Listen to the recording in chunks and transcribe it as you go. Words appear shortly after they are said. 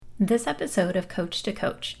This episode of Coach to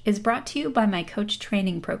Coach is brought to you by my coach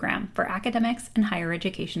training program for academics and higher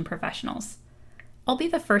education professionals. I'll be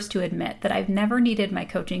the first to admit that I've never needed my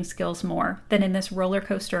coaching skills more than in this roller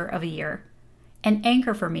coaster of a year. An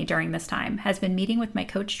anchor for me during this time has been meeting with my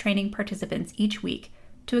coach training participants each week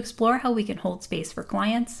to explore how we can hold space for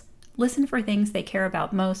clients, listen for things they care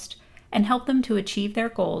about most, and help them to achieve their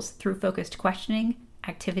goals through focused questioning,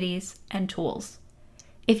 activities, and tools.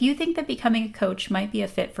 If you think that becoming a coach might be a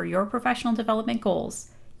fit for your professional development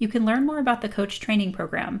goals, you can learn more about the coach training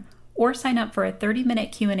program or sign up for a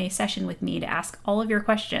 30-minute Q&A session with me to ask all of your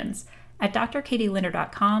questions at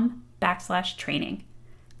drkatielinder.com/training.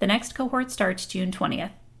 The next cohort starts June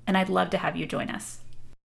 20th, and I'd love to have you join us.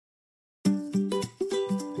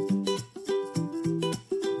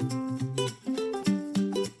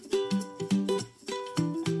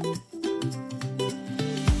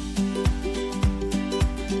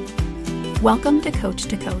 Welcome to Coach,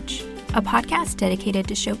 a podcast dedicated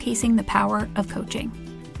to showcasing the power of coaching.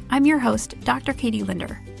 I'm your host, Dr. Katie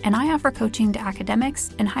Linder, and I offer coaching to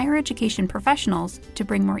academics and higher education professionals to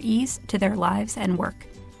bring more ease to their lives and work.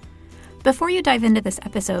 Before you dive into this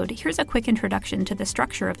episode, here's a quick introduction to the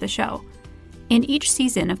structure of the show. In each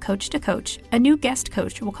season of Coach to Coach, a new guest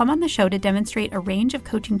coach will come on the show to demonstrate a range of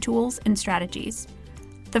coaching tools and strategies.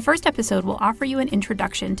 The first episode will offer you an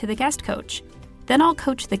introduction to the guest coach. Then I'll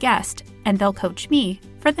coach the guest, and they'll coach me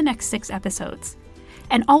for the next 6 episodes.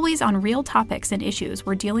 And always on real topics and issues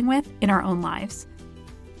we're dealing with in our own lives.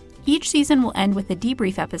 Each season will end with a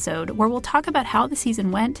debrief episode where we'll talk about how the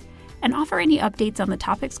season went and offer any updates on the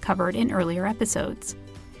topics covered in earlier episodes.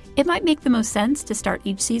 It might make the most sense to start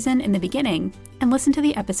each season in the beginning and listen to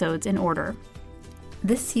the episodes in order.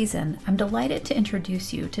 This season, I'm delighted to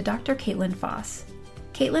introduce you to Dr. Caitlin Foss.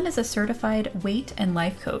 Caitlin is a certified weight and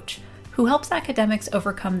life coach who helps academics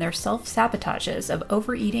overcome their self-sabotages of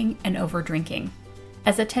overeating and overdrinking.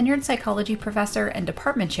 As a tenured psychology professor and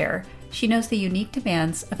department chair, she knows the unique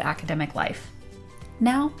demands of academic life.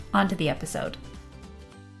 Now, on to the episode.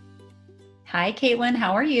 Hi, Caitlin.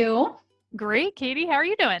 How are you? Great, Katie. How are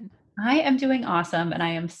you doing? I am doing awesome, and I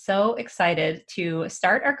am so excited to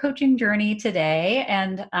start our coaching journey today.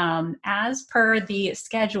 And as per the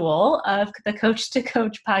schedule of the Coach to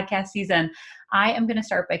Coach podcast season, I am going to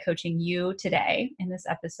start by coaching you today in this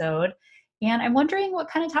episode. And I'm wondering what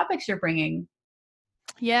kind of topics you're bringing.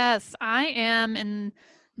 Yes, I am in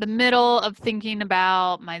the middle of thinking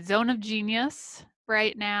about my zone of genius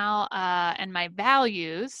right now and my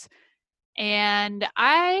values. And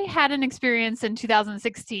I had an experience in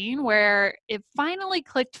 2016 where it finally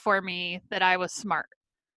clicked for me that I was smart.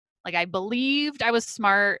 Like I believed I was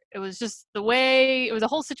smart. It was just the way, it was a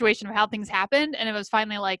whole situation of how things happened. And it was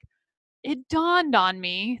finally like, it dawned on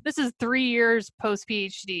me, this is 3 years post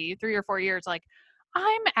PhD, 3 or 4 years, like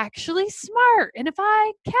I'm actually smart. And if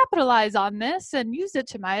I capitalize on this and use it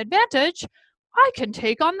to my advantage, I can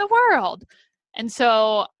take on the world. And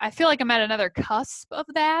so I feel like I'm at another cusp of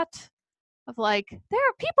that, of like,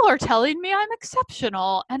 people are telling me I'm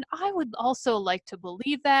exceptional. And I would also like to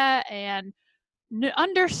believe that and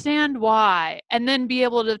understand why, and then be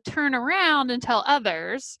able to turn around and tell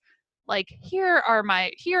others, like, here are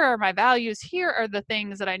my values, here are the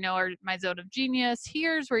things that I know are my zone of genius,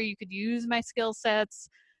 here's where you could use my skill sets,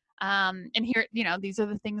 and here, these are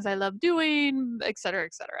the things I love doing, et cetera,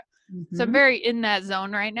 et cetera. Mm-hmm. So I'm very in that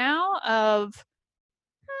zone right now of,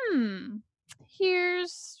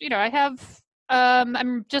 here's, I have,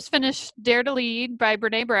 I'm just finished Dare to Lead by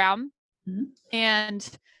Brene Brown. Mm-hmm. And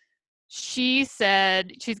she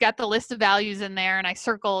said she's got the list of values in there, and I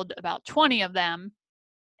circled about 20 of them.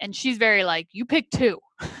 And she's very like, you pick 2.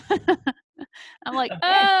 I'm like, okay.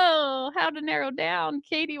 Oh, how to narrow down.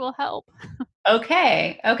 Katie will help.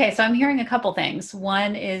 Okay. So I'm hearing a couple things.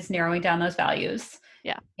 One is narrowing down those values.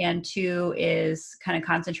 Yeah. And 2 is kind of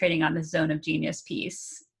concentrating on the zone of genius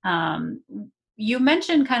piece. You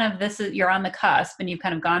mentioned kind of this, you're on the cusp and you've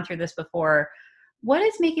kind of gone through this before. What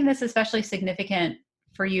is making this especially significant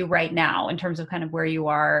for you right now in terms of kind of where you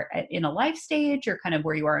are in a life stage or kind of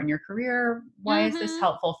where you are in your career? Why is this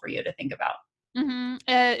helpful for you to think about?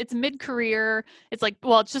 It's mid-career. It's like,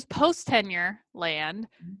 well, it's just post-tenure land.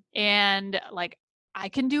 And like, I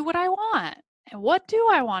can do what I want. And what do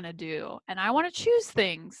I want to do? And I want to choose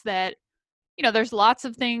things that, there's lots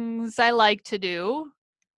of things I like to do,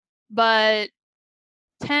 but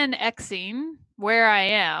 10xing where I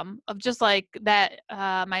am of just like that,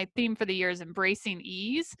 my theme for the year is embracing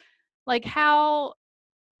ease. Like, how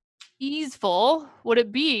easeful would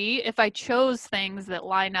it be if I chose things that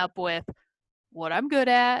line up with what I'm good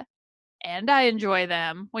at and I enjoy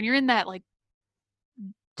them? When you're in that like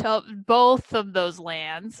to both of those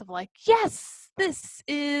lands of like, yes, this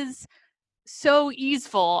is so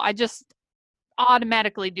easeful. I just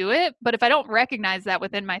automatically do it. But if I don't recognize that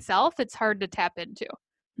within myself, it's hard to tap into.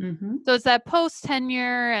 Mm-hmm. So it's that post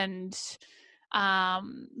tenure and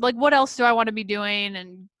like, what else do I want to be doing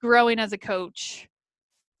and growing as a coach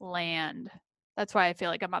land. That's why I feel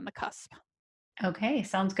like I'm on the cusp. Okay,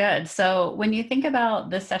 sounds good. So when you think about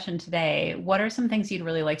this session today, what are some things you'd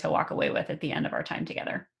really like to walk away with at the end of our time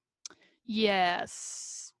together?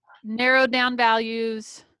 Yes. Narrow down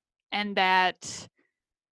values and that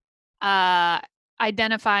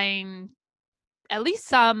identifying at least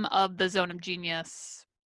some of the zone of genius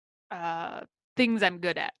things I'm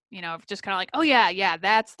good at. Just kind of like, oh yeah,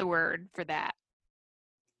 that's the word for that.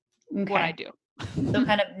 What I Okay. do. So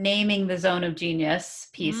kind of naming the zone of genius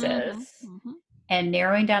pieces Mm-hmm. and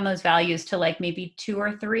narrowing down those values to like maybe 2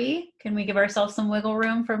 or 3. Can we give ourselves some wiggle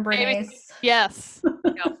room from Maybe. Brené's? Yes.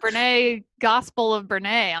 Brene, Gospel of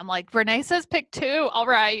Brene. I'm like, Brene says pick 2. All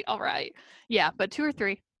right. Yeah, but 2 or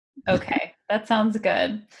 3. Okay, that sounds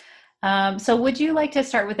good. So would you like to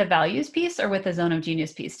start with the values piece or with the zone of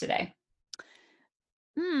genius piece today?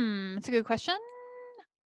 That's a good question.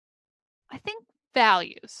 I think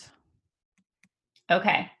values.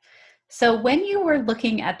 Okay. So when you were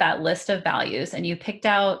looking at that list of values and you picked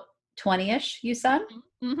out 20-ish, you said,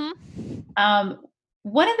 Mm-hmm.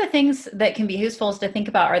 one of the things that can be useful is to think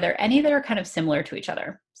about, are there any that are kind of similar to each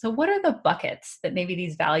other? So what are the buckets that maybe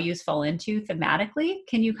these values fall into thematically?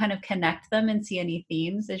 Can you kind of connect them and see any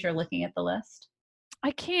themes as you're looking at the list?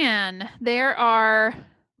 I can. There are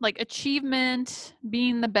like achievement,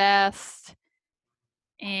 being the best,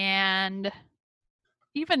 and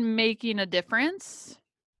even making a difference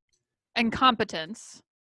and competence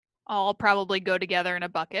all probably go together in a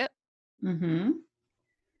bucket. Mm-hmm.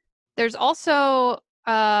 There's also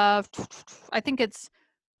I think it's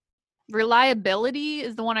reliability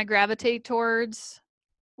is the one I gravitate towards,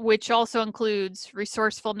 which also includes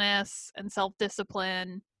resourcefulness and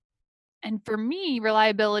self-discipline. And for me,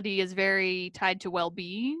 reliability is very tied to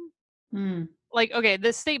well-being. Mm. Like, okay,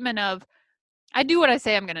 this statement of I do what I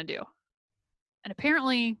say I'm going to do. And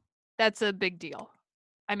apparently that's a big deal.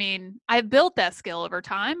 I mean, I've built that skill over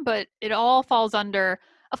time, but it all falls under,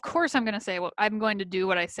 of course I'm going to say what I'm going to do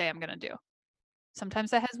what I say I'm going to do.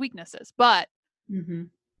 Sometimes that has weaknesses, but Mm-hmm.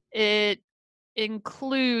 it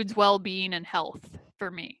includes well-being and health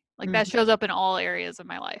for me. Like that Mm-hmm. shows up in all areas of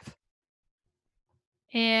my life.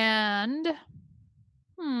 And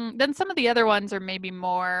then some of the other ones are maybe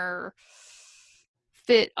more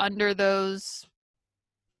fit under those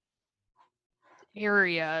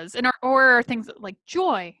areas and or things like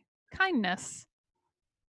joy, kindness.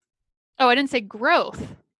 Oh, I didn't say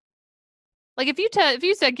growth. Like if you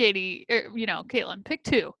said Katie, Caitlin, pick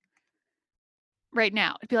 2 right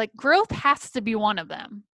now, it'd be like growth has to be one of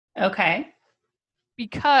them Okay.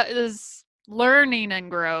 because learning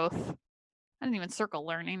and growth. I didn't even circle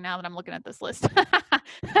learning now that I'm looking at this list.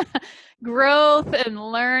 Growth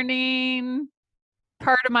and learning,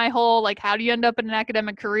 part of my whole, like, how do you end up in an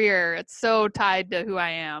academic career? It's so tied to who I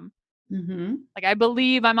am. Mm-hmm. Like, I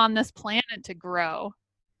believe I'm on this planet to grow.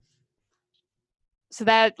 So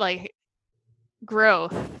that, like,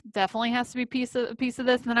 growth definitely has to be a piece of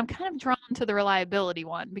this. And then I'm kind of drawn to the reliability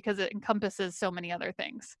one because it encompasses so many other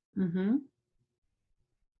things. Mm-hmm.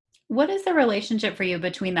 What is the relationship for you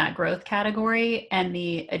between that growth category and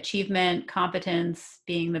the achievement, competence,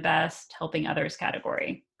 being the best, helping others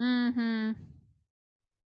category? Mm-hmm.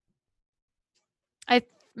 I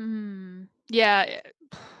yeah,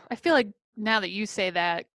 I feel like now that you say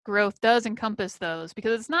that, growth does encompass those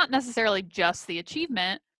because it's not necessarily just the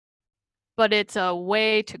achievement, but it's a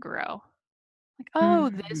way to grow. Like, oh,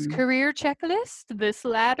 this Mm-hmm. career checklist, this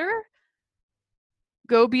ladder,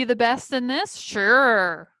 go be the best in this?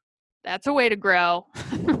 Sure. That's a way to grow.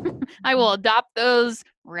 I will adopt those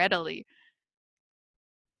readily.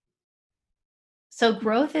 So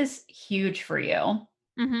growth is huge for you.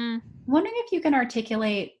 Mhm. Wondering if you can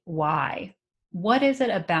articulate why. What is it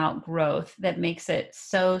about growth that makes it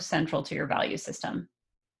so central to your value system?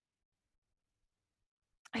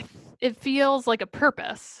 It feels like a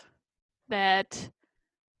purpose that,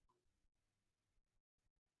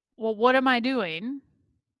 well, what am I doing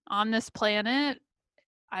on this planet?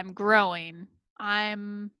 I'm growing. What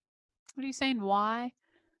are you saying? Why?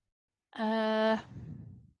 Uh,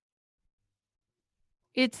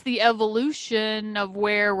 it's the evolution of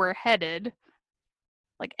where we're headed.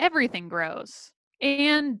 Like everything grows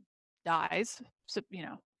and dies, so,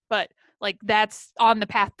 but like that's on the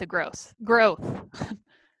path to growth.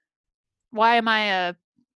 Why am I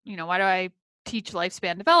why do I teach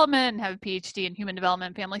lifespan development and have a PhD in human development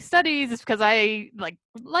and family studies is because I like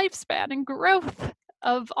lifespan and growth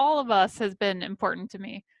of all of us has been important to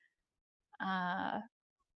me.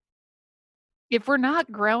 If we're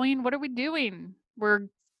not growing, what are we doing? We're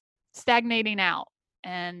stagnating out,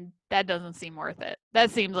 and that doesn't seem worth it. That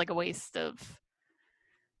seems like a waste of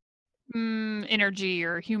energy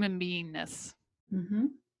or human beingness. Mm-hmm.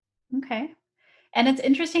 Okay. And it's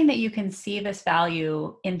interesting that you can see this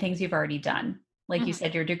value in things you've already done. Like you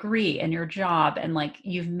said, your degree and your job, and like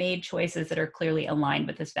you've made choices that are clearly aligned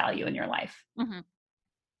with this value in your life. Mm-hmm.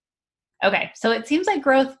 Okay. So it seems like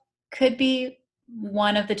growth could be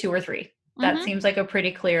one of the two or three. That seems like a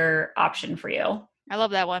pretty clear option for you. I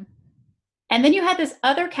love that one. And then you had this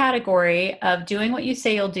other category of doing what you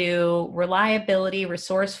say you'll do, reliability,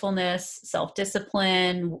 resourcefulness,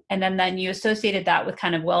 self-discipline, and then you associated that with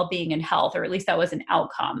kind of well-being and health, or at least that was an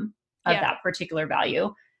outcome of that particular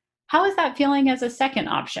value. How is that feeling as a second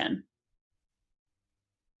option?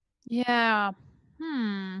 Yeah.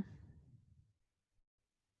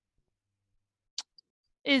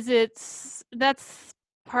 That's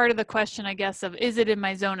part of the question, I guess, of is it in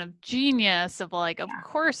my zone of genius of like, of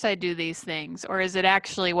course I do these things, or is it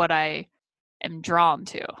actually what I am drawn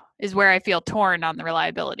to is where I feel torn on the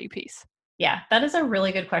reliability piece. Yeah, that is a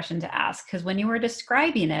really good question to ask, because when you were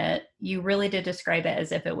describing it, you really did describe it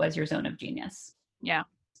as if it was your zone of genius. Yeah.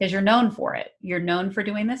 Because you're known for it. You're known for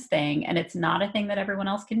doing this thing, and it's not a thing that everyone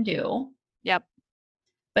else can do. Yep.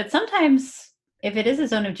 But sometimes if it is a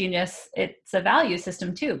zone of genius, it's a value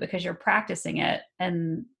system too, because you're practicing it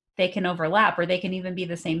and they can overlap, or they can even be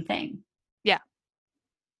the same thing. Yeah.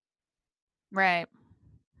 Right.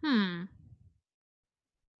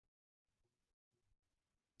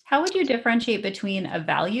 How would you differentiate between a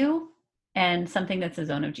value and something that's a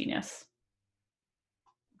zone of genius?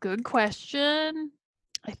 Good question.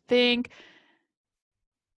 I think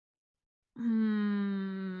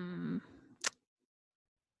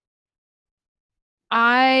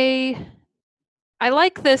I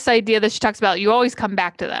like this idea that she talks about. You always come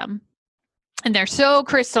back to them, and they're so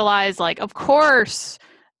crystallized. Like, of course,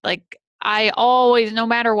 like I always, no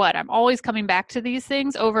matter what, I'm always coming back to these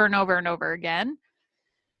things over and over and over again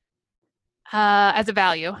as a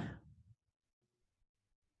value.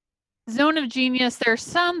 Zone of genius, there are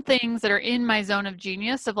some things that are in my zone of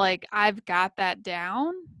genius of like, I've got that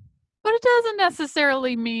down, but it doesn't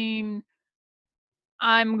necessarily mean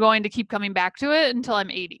I'm going to keep coming back to it until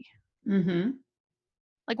I'm 80. Mm-hmm.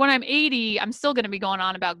 Like when I'm 80, I'm still going to be going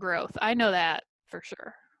on about growth. I know that for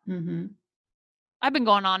sure. Mm-hmm. I've been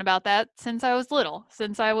going on about that since I was little,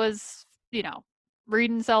 since I was,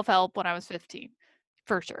 reading self-help when I was 15,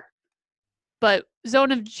 for sure. But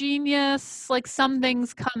zone of genius, like some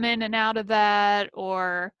things come in and out of that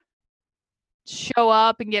or show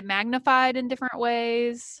up and get magnified in different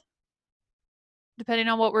ways, depending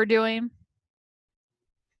on what we're doing.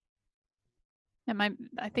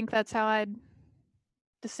 I think that's how I'd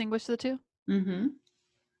distinguish the two. Mm-hmm.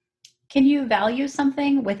 Can you value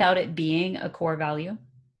something without it being a core value?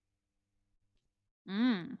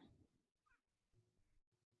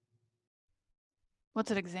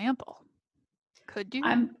 What's an example? Could you?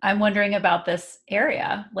 I'm wondering about this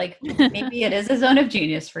area. Like maybe it is a zone of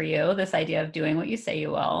genius for you, this idea of doing what you say you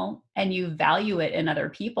will, and you value it in other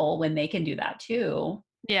people when they can do that too.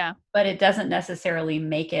 Yeah. But it doesn't necessarily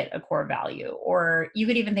make it a core value. Or you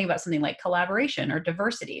could even think about something like collaboration or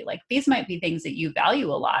diversity. Like these might be things that you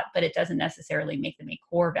value a lot, but it doesn't necessarily make them a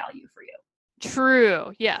core value for you.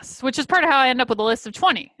 True. Yes. Which is part of how I end up with a list of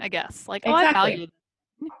 20, I guess. Like, exactly. I value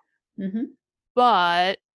mm-hmm.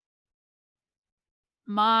 But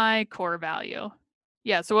my core value.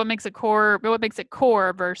 Yeah. So what makes it core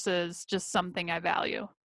versus just something I value?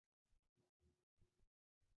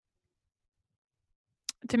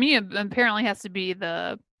 To me, it apparently has to be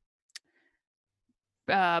the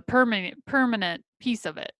permanent piece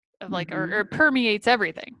of it, of like, or permeates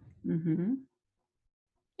everything. Mm-hmm.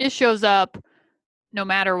 It shows up no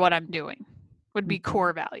matter what I'm doing, would be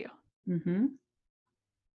core value. Mm-hmm.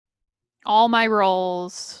 All my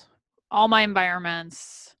roles, all my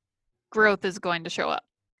environments, growth is going to show up.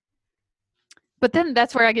 But then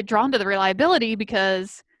that's where I get drawn to the reliability,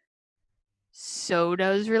 because so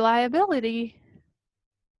does reliability.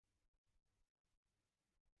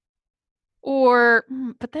 Or,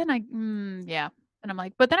 but then yeah. And I'm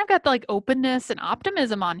like, but then I've got the like openness and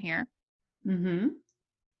optimism on here. Mm-hmm.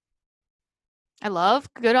 I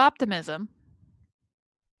love good optimism.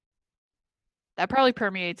 That probably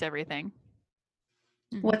permeates everything.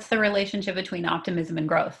 What's the relationship between optimism and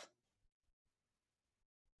growth?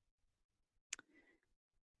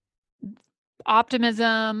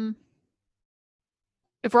 Optimism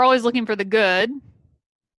if we're always looking for the good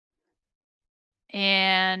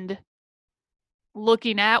and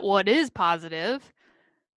looking at what is positive,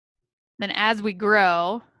 then as we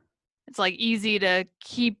grow, it's like easy to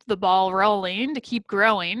keep the ball rolling, to keep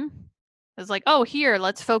growing. It's like, oh, here,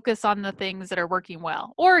 let's focus on the things that are working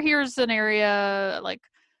well. Or here's an area like,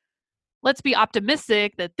 let's be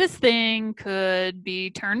optimistic that this thing could be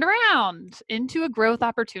turned around into a growth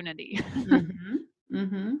opportunity. Mm-hmm.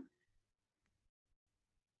 Mm-hmm.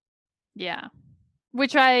 Yeah.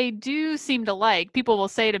 Which I do seem to like. People will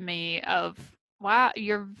say to me of, why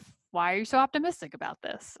are you so optimistic about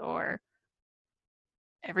this? Or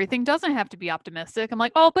everything doesn't have to be optimistic. I'm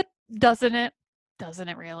like, oh, but doesn't it? Doesn't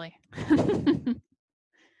it really?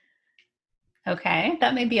 Okay,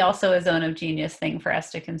 that may be also a zone of genius thing for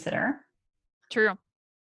us to consider. True.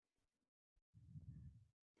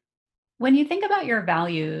 When you think about your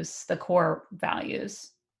values, the core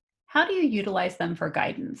values, how do you utilize them for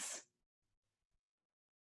guidance?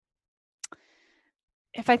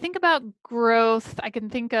 If I think about growth, I can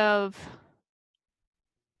think of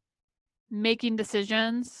making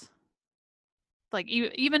decisions. Like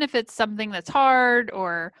even if it's something that's hard,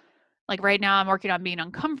 or like right now I'm working on being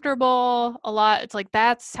uncomfortable a lot, it's like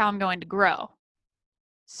that's how I'm going to grow.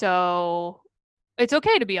 So it's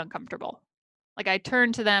okay to be uncomfortable. Like I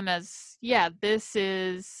turn to them as, yeah,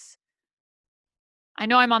 I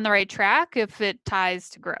know I'm on the right track if it ties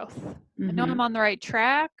to growth. I know Mm-hmm. I'm on the right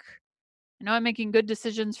track. I know I'm making good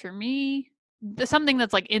decisions for me. Something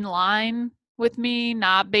that's like in line with me,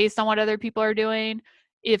 not based on what other people are doing,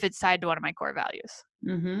 if it's tied to one of my core values.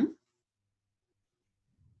 Mm-hmm.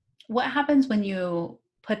 What happens when you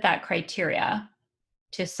put that criteria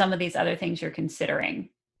to some of these other things you're considering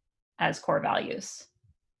as core values,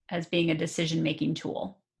 as being a decision-making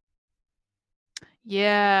tool?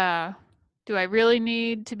 Yeah. Do I really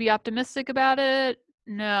need to be optimistic about it?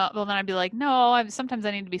 No. Well, then I'd be like, no, sometimes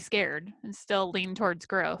I need to be scared and still lean towards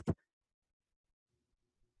growth.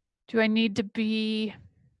 Do I need to be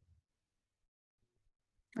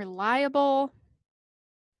reliable?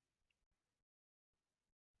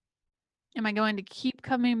 Am I going to keep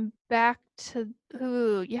coming back to,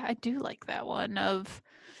 ooh, yeah, I do like that one of,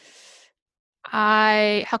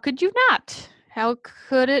 how could you not? How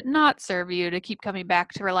could it not serve you to keep coming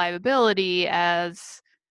back to reliability as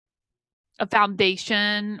a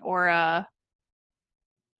foundation or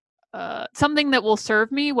something that will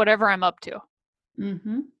serve me, whatever I'm up to?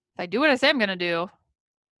 Mm-hmm. If I do what I say I'm going to do,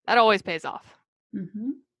 that always pays off. Mm-hmm.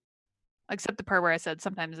 Except the part where I said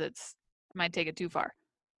sometimes I might take it too far.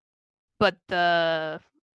 But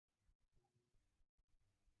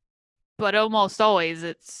almost always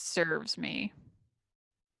it serves me.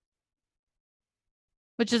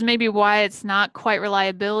 Which is maybe why it's not quite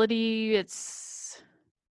reliability. It's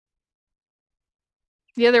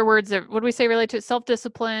the other words that, what do we say relate to it?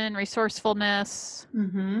 Self-discipline, resourcefulness.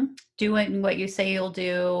 Mm-hmm. Doing what you say you'll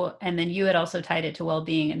do, and then you had also tied it to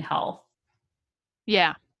well-being and health.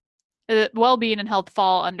 Yeah. Well-being and health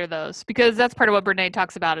fall under those, because that's part of what Brene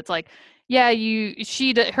talks about. It's like, yeah,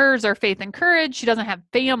 hers are faith and courage. She doesn't have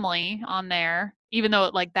family on there, even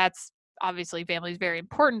though like that's obviously family is very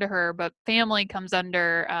important to her, but family comes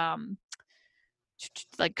under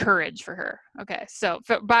like courage for her. Okay. So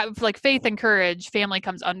but like faith and courage, family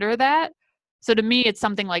comes under that. So to me, it's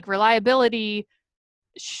something like reliability,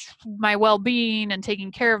 my well-being and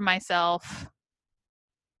taking care of myself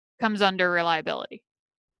comes under reliability.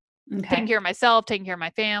 Taking Okay. care of myself, taking care of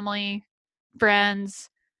my family, friends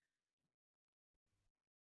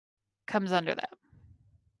comes under that.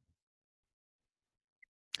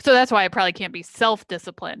 So that's why I probably can't be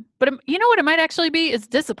self-discipline. But you know what it might actually be is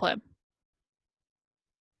discipline.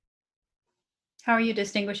 How are you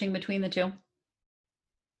distinguishing between the two?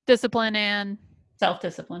 Discipline and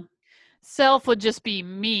Self-discipline. self would just be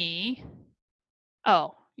me.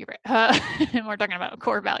 Oh, you're right. We're talking about a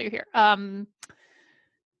core value here.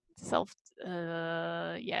 Self,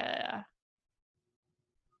 yeah.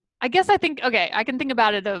 I guess I think, okay, I can think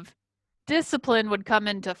about it of discipline would come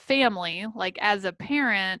into family, like as a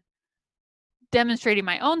parent, demonstrating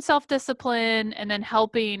my own self-discipline and then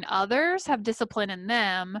helping others have discipline in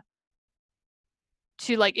them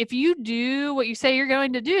to, like, if you do what you say you're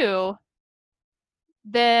going to do,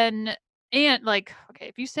 then, and like, okay,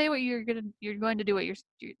 if you say what you're going to do what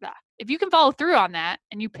if you can follow through on that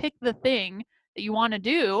and you pick the thing that you want to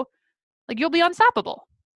do, like you'll be unstoppable.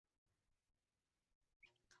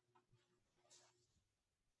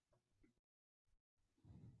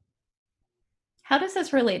 How does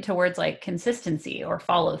this relate to words like consistency or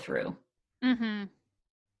follow through? Mm-hmm.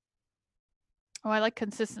 Oh, I like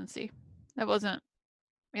consistency. That wasn't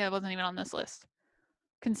even on this list.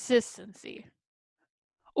 Consistency.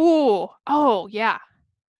 Ooh, oh, yeah.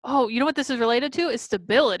 Oh, you know what this is related to? Is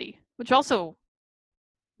stability, which also,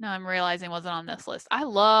 now I'm realizing wasn't on this list. I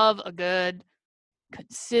love a good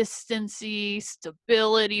consistency,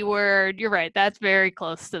 stability word. You're right. That's very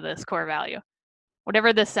close to this core value.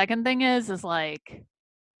 Whatever the second thing is like,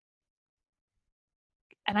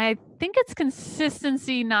 and I think it's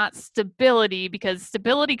consistency, not stability, because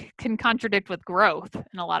stability can contradict with growth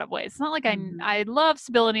in a lot of ways. It's not like I love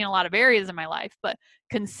stability in a lot of areas in my life, but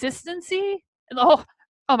consistency, oh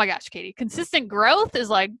my gosh, Katie, consistent growth is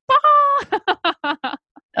like,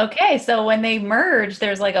 Okay, so when they merge,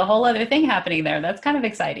 there's like a whole other thing happening there. That's kind of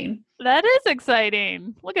exciting. that is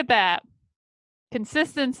exciting. Look at that.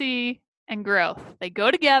 Consistency and growth. They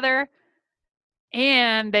go together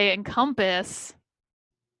and they encompass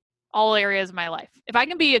all areas of my life. If I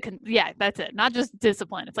can be yeah, that's it. Not just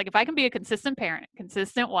discipline. It's like if I can be a consistent parent,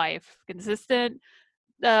 consistent wife, consistent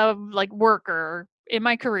like worker in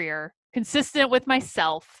my career, consistent with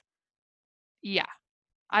myself. Yeah,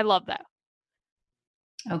 I love that.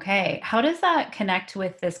 Okay, how does that connect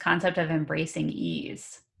with this concept of embracing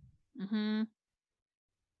ease? Mm-hmm.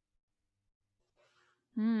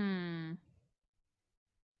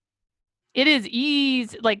 It is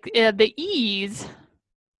ease, like the ease,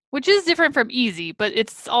 which is different from easy, but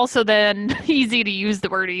it's also then easy to use the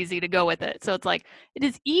word easy to go with it. So it's like, it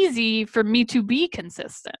is easy for me to be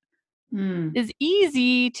consistent. It is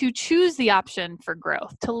easy to choose the option for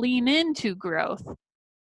growth, to lean into growth.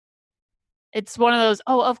 It's one of those,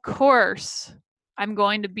 oh, of course I'm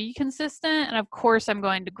going to be consistent, and of course I'm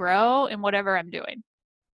going to grow in whatever I'm doing.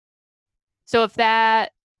 So if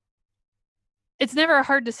that, it's never a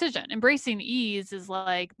hard decision. Embracing ease is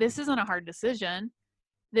like, this isn't a hard decision.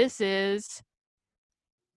 This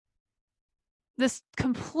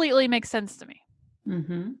completely makes sense to me.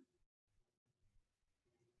 Mm-hmm.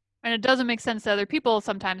 And it doesn't make sense to other people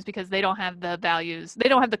sometimes because they don't have the values, they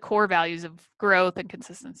don't have the core values of growth and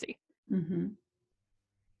consistency. Mm-hmm.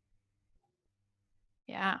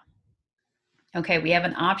 Yeah. Okay, we have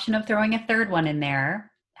an option of throwing a third one in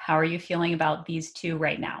there. How are you feeling about these two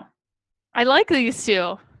right now? I like these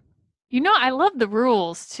two. You know, I love the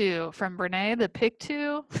rules too from Brene, the pick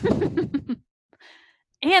two.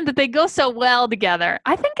 And that they go so well together.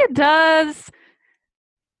 I think it does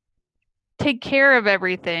take care of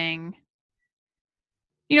everything.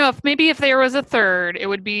 You know, if there was a third, it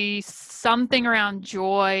would be something around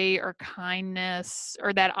joy or kindness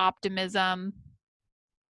or that optimism.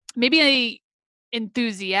 Maybe a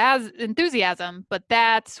enthusiasm, but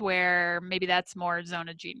that's where maybe that's more zone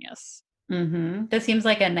of genius. Mm-hmm. This seems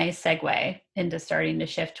like a nice segue into starting to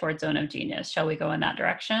shift towards zone of genius. Shall we go in that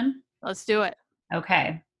direction? Let's do it.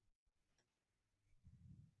 Okay.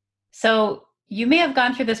 So you may have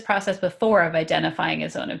gone through this process before of identifying a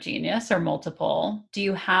zone of genius or multiple. Do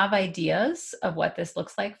you have ideas of what this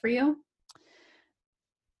looks like for you?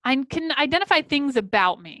 I can identify things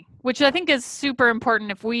about me, which I think is super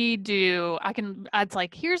important. If we do, it's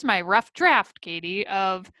like, here's my rough draft, Katie,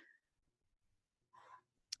 of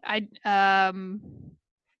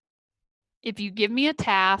if you give me a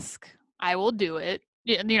task, I will do it.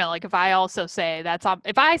 You know, like if I also say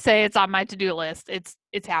if I say it's on my to-do list, it's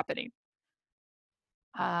happening.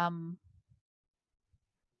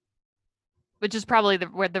 Which is probably the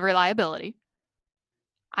reliability.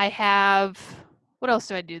 I have, what else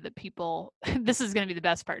do I do that people, this is going to be the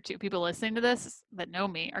best part too. People listening to this that know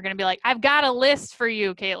me are going to be like, I've got a list for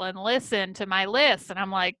you, Caitlin, listen to my list. And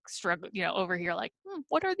I'm like, over here, like,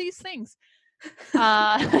 what are these things?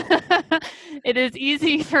 It is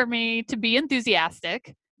easy for me to be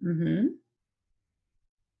enthusiastic. Mm-hmm.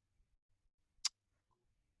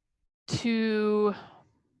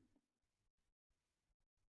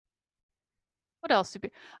 What else to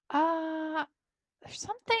be? There's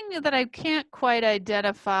something that I can't quite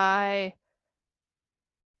identify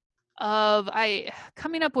of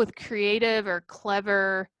coming up with creative or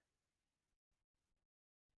clever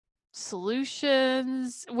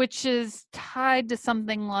solutions, which is tied to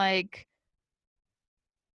something like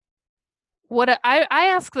I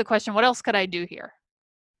ask the question, what else could I do here?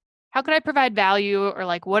 How could I provide value, or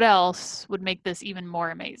like what else would make this even more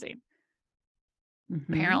amazing?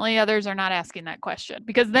 Mm-hmm. Apparently others are not asking that question,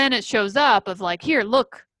 because then it shows up of like, here,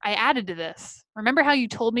 look, I added to this. Remember how you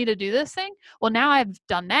told me to do this thing? Well, now I've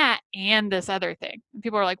done that and this other thing. And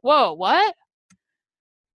people are like, whoa, what?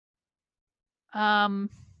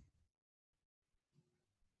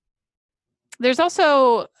 There's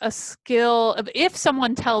also a skill of, if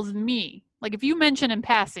someone tells me, like if you mention in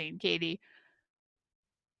passing, Katie,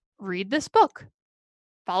 read this book,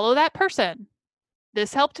 follow that person,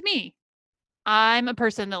 this helped me. I'm a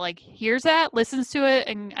person that like hears that, listens to it,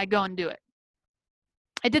 and I go and do it.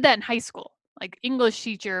 I did that in high school. Like English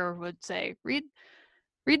teacher would say, read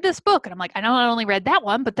this book. And I'm like, I know I only read that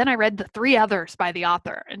one, but then I read the 3 others by the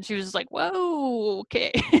author. And she was just like, whoa,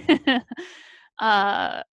 okay.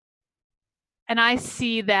 And I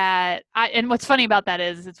see that, and what's funny about that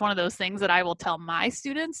is it's one of those things that I will tell my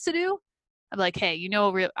students to do. I'm like, hey,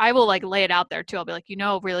 I will like lay it out there too. I'll be like,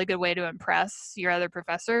 a really good way to impress your other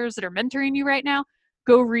professors that are mentoring you right now,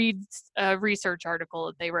 go read a research article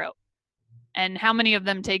that they wrote. And how many of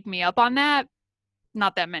them take me up on that?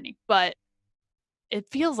 Not that many, but it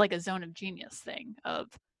feels like a zone of genius thing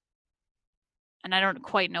and I don't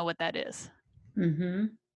quite know what that is. Mm-hmm.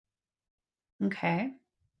 Okay.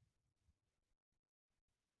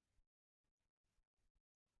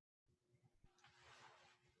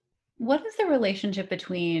 What is the relationship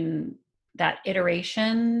between that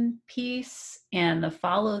iteration piece and the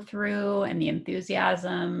follow through and the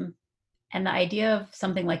enthusiasm and the idea of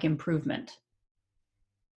something like improvement,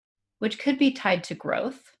 which could be tied to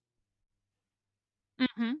growth?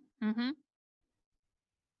 Mm-hmm. Mm-hmm.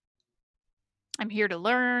 I'm here to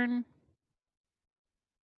learn.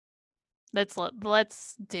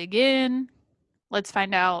 Let's dig in. Let's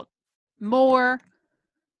find out more.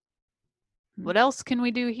 What else can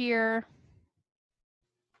we do here?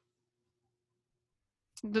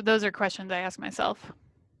 Those are questions I ask myself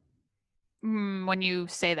when you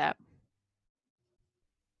say that.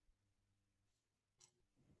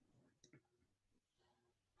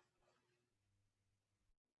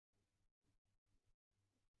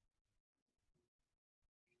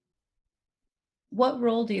 What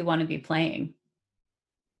role do you want to be playing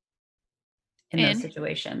in those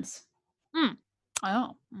situations?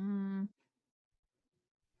 Oh.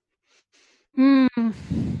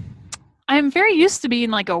 I'm very used to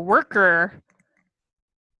being like a worker.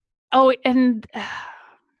 Oh, and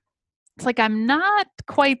it's like I'm not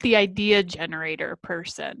quite the idea generator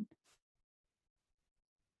person.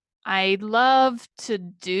 I love to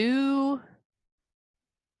do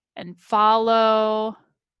and follow,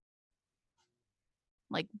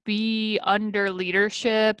 like be under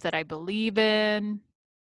leadership that I believe in.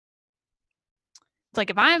 It's like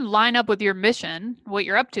if I line up with your mission, what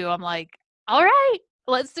you're up to, I'm like, all right,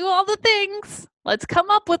 let's do all the things. Let's come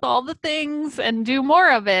up with all the things and do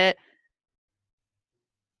more of it.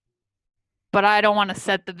 But I don't want to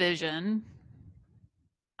set the vision.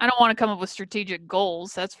 I don't want to come up with strategic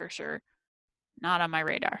goals, that's for sure. Not on my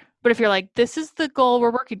radar. But if you're like, this is the goal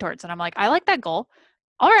we're working towards, and I'm like, I like that goal.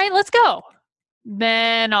 All right, let's go.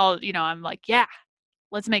 Then I'm like, yeah,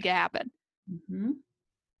 let's make it happen. Mm-hmm.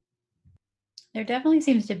 There definitely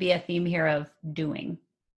seems to be a theme here of doing.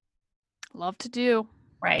 Love to do.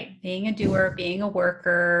 Right. Being a doer, being a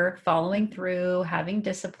worker, following through, having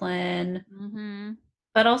discipline,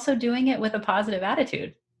 but also doing it with a positive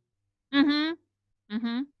attitude.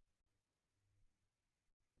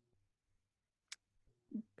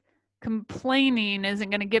 Complaining isn't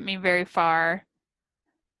going to get me very far.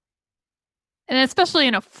 And especially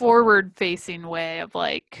in a forward-facing way of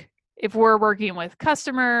like, if we're working with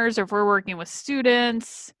customers or if we're working with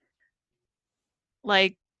students,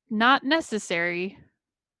 like not necessary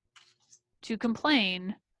to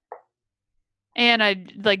complain. And I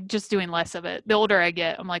like just doing less of it. The older I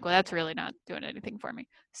get, I'm like, well, that's really not doing anything for me.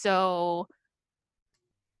 So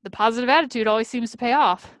the positive attitude always seems to pay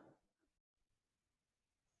off.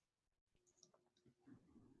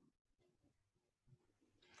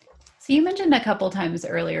 So you mentioned a couple times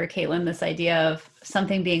earlier, Caitlin, this idea of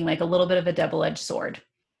something being like a little bit of a double-edged sword.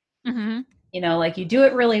 Mm-hmm. Like you do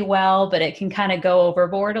it really well, but it can kind of go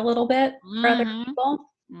overboard a little bit for other people.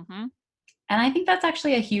 Mm-hmm. And I think that's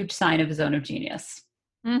actually a huge sign of a zone of genius.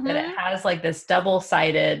 Mm-hmm. That it has like this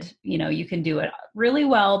double-sided, you can do it really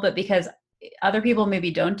well, but because other people maybe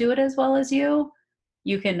don't do it as well as you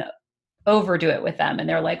can overdo it with them. And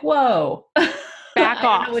they're like, whoa, back off.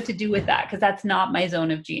 I don't know what to do with that because that's not my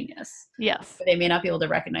zone of genius. Yes. But they may not be able to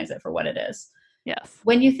recognize it for what it is. Yes.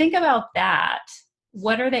 When you think about that,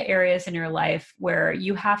 what are the areas in your life where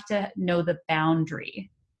you have to know the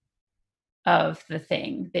boundary of the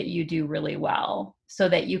thing that you do really well so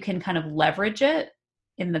that you can kind of leverage it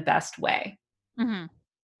in the best way? Mm-hmm.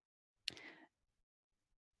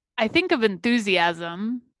 I think of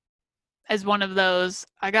enthusiasm as one of those,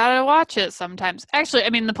 I gotta watch it sometimes. Actually, I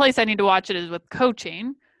mean, the place I need to watch it is with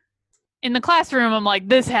coaching. In the classroom, I'm like,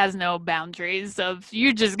 this has no boundaries of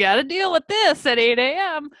you just gotta deal with this at 8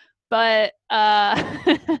 a.m. But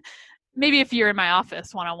maybe if you're in my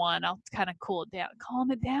office one-on-one, I'll kind of calm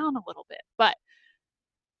it down a little bit. But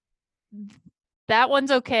that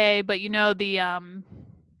one's okay. But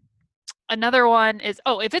Another one is,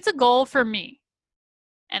 if it's a goal for me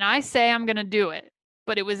and I say I'm going to do it,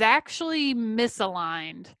 but it was actually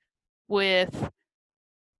misaligned with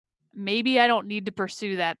maybe I don't need to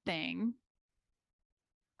pursue that thing,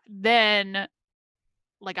 then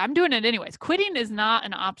like I'm doing it anyways. Quitting is not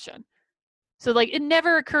an option. So like it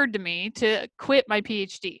never occurred to me to quit my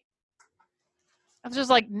PhD. I was just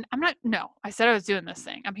like, I said I was doing this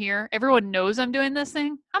thing. I'm here. Everyone knows I'm doing this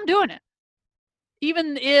thing. I'm doing it.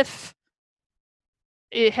 Even if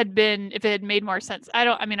it had made more sense. I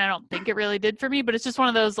don't think it really did for me, but it's just one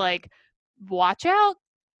of those like, watch out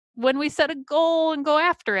when we set a goal and go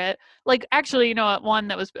after it. Like actually, one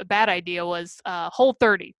that was a bad idea was Whole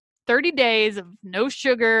 30 days of no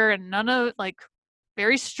sugar and none of like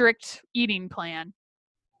very strict eating plan.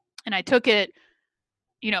 And I took it,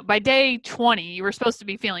 by day 20, you were supposed to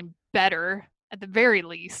be feeling better at the very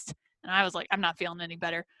least. And I was like, I'm not feeling any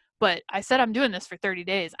better. But I said, I'm doing this for 30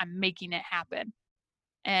 days. I'm making it happen.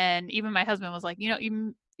 And even my husband was like,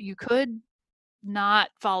 you could not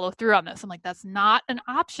follow through on this. I'm like, that's not an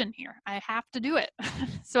option here. I have to do it.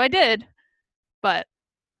 So I did. But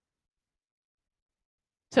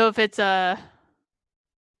so if it's a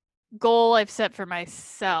goal I've set for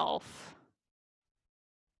myself,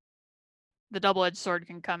 the double-edged sword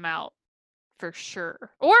can come out for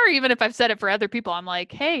sure. Or even if I've said it for other people, I'm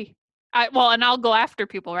like, hey, and I'll go after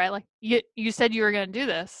people, right? Like, you said you were going to do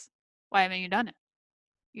this. Why haven't you done it?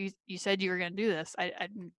 You said you were going to do this.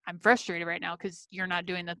 I'm frustrated right now because you're not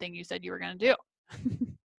doing the thing you said you were going to do.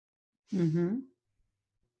 Mm-hmm.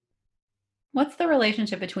 What's the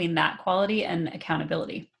relationship between that quality and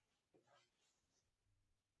accountability?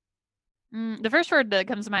 The first word that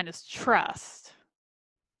comes to mind is trust.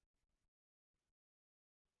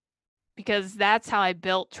 Because that's how I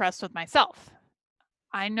built trust with myself.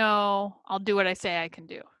 I know I'll do what I say I can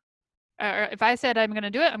do. Or if I said I'm going to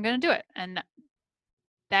do it, I'm going to do it. And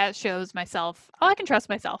that shows myself, I can trust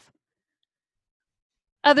myself.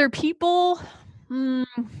 Other people, like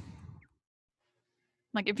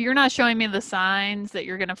if you're not showing me the signs that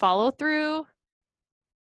you're going to follow through,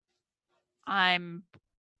 I'm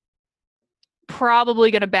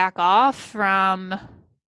probably going to back off from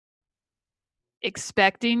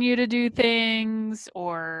expecting you to do things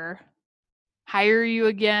or hire you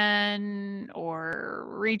again or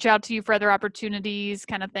reach out to you for other opportunities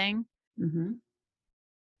kind of thing. Mm-hmm.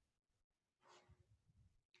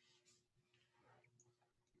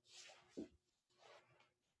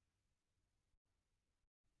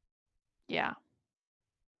 Yeah.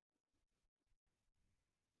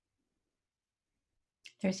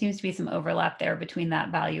 There seems to be some overlap there between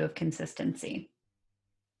that value of consistency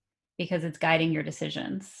because it's guiding your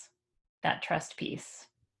decisions, that trust piece.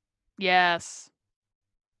 Yes.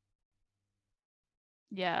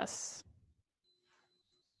 Yes.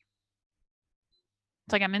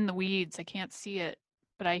 It's like I'm in the weeds. I can't see it,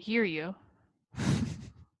 but I hear you.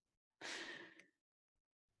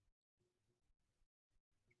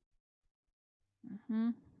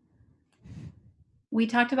 Mm-hmm. We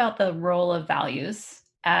talked about the role of values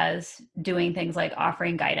as doing things like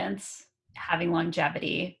offering guidance, having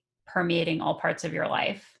longevity, permeating all parts of your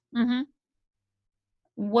life. Mm-hmm.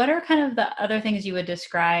 What are kind of the other things you would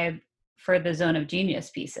describe for the zone of genius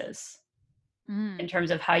pieces in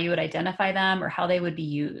terms of how you would identify them or how they would be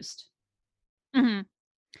used? Mm-hmm.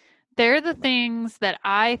 They're the things that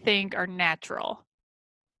I think are natural,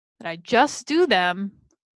 that I just do them,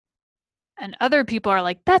 and other people are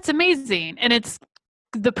like, that's amazing. And it's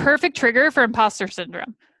the perfect trigger for imposter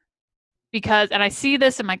syndrome. And I see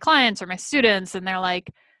this in my clients or my students, and they're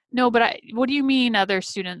like, no, but what do you mean other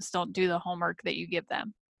students don't do the homework that you give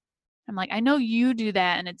them? I'm like, I know you do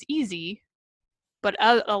that and it's easy, but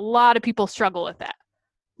a lot of people struggle with that.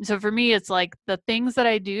 So for me, it's like the things that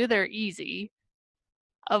I do, they're easy,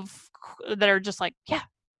 that are just like, yeah,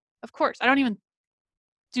 of course. I don't even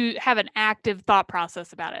have an active thought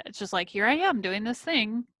process about it. It's just like, here I am doing this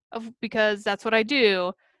thing because that's what I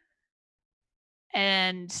do.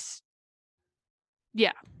 And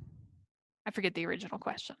yeah, I forget the original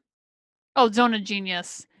question. Oh, zone of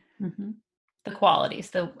genius. Mm-hmm. The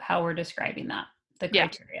qualities, how we're describing that, the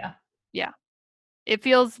criteria. Yeah. It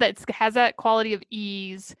feels that it has that quality of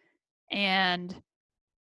ease and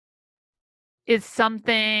is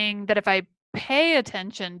something that if I pay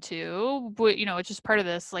attention to, it's just part of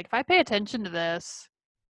this. Like if I pay attention to this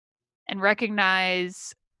and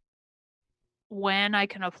recognize when I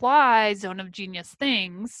can apply zone of genius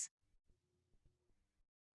things,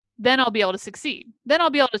 then I'll be able to succeed. Then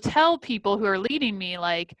I'll be able to tell people who are leading me,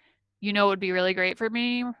 like, it would be really great for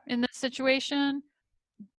me in this situation.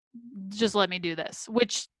 Just let me do this,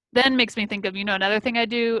 which then makes me think of, another thing I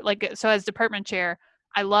do, like, so as department chair,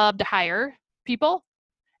 I love to hire people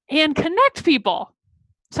and connect people.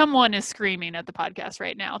 Someone is screaming at the podcast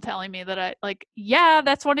right now, telling me that yeah,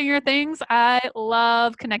 that's one of your things. I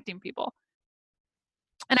love connecting people.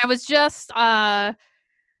 And I was just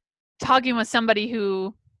talking with somebody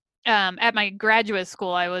who, at my graduate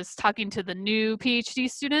school, I was talking to the new PhD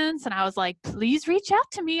students, and I was like, please reach out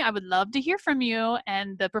to me. I would love to hear from you.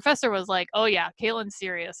 And the professor was like, oh yeah, Caitlin's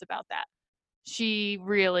serious about that. She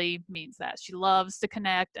really means that. She loves to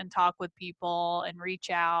connect and talk with people and reach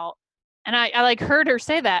out. And I like heard her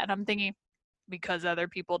say that, and I'm thinking, because other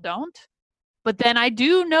people don't. But then I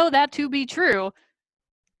do know that to be true.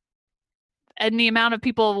 And the amount of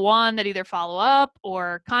people, one, that either follow up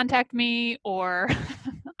or contact me, or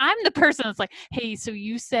I'm the person that's like, hey, so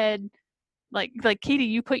you said, like Katie,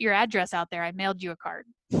 you put your address out there. I mailed you a card.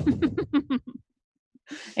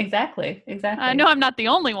 Exactly. I know I'm not the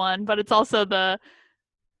only one, but it's also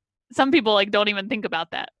some people like don't even think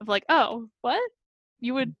about that. Of like, oh, what?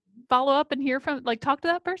 You would follow up and hear from, like, talk to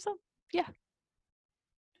that person? Yeah.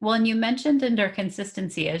 Well, and you mentioned under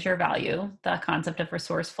consistency as your value, the concept of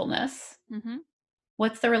resourcefulness. Mm-hmm.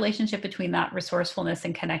 What's the relationship between that resourcefulness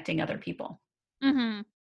and connecting other people? Mm-hmm.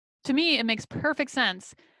 To me, it makes perfect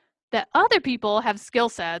sense that other people have skill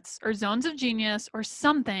sets or zones of genius or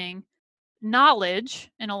something, knowledge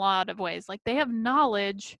in a lot of ways. Like, they have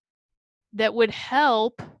knowledge that would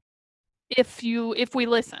help if we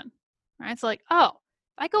listen, right? It's like, oh,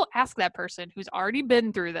 if I go ask that person who's already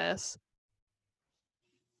been through this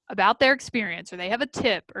about their experience, or they have a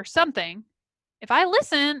tip or something, if I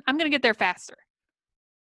listen, I'm going to get there faster.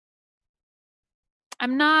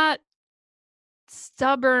 I'm not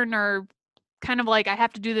stubborn or kind of like, I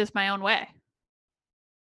have to do this my own way. I'm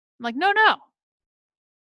like, no.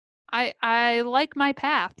 I like my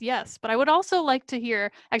path, yes, but I would also like to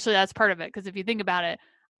hear, actually that's part of it, because if you think about it,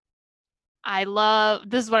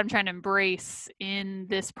 this is what I'm trying to embrace in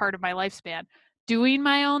this part of my lifespan, doing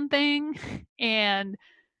my own thing and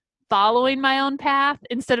following my own path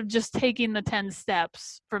instead of just taking the 10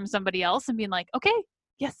 steps from somebody else and being like, okay,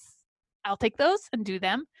 yes, I'll take those and do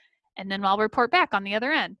them. And then I'll report back on the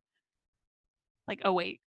other end. Like, oh,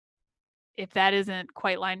 wait, if that isn't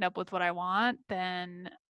quite lined up with what I want, then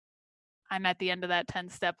I'm at the end of that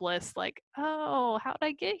 10-step list. Like, oh, how'd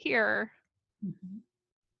I get here? Mm-hmm.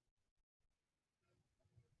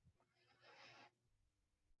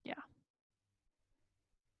 Yeah.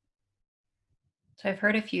 So I've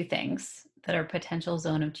heard a few things that are potential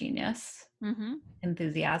zone of genius: Mm-hmm.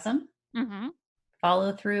 enthusiasm, Mm-hmm.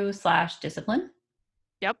 follow through / discipline.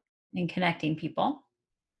 Yep. And connecting people.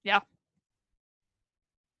 Yeah.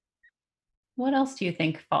 What else do you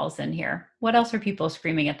think falls in here? What else are people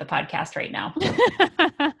screaming at the podcast right now?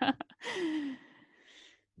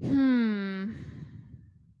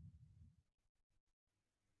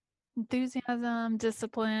 Enthusiasm,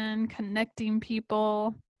 discipline, connecting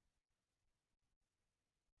people.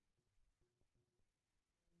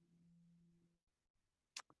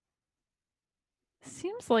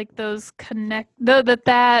 Seems like those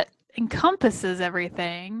that encompasses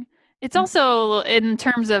everything. It's also, in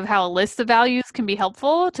terms of how a list of values can be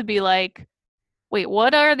helpful, to be like, wait,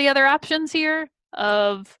 what are the other options here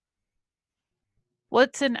of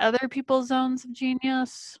what's in other people's zones of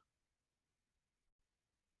genius?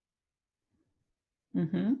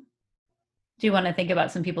 Mm-hmm. Do you want to think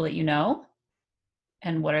about some people that you know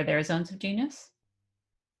and what are their zones of genius?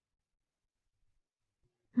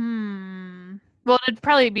 Well, it'd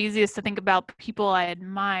probably be easiest to think about people I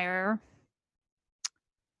admire.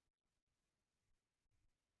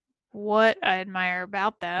 What I admire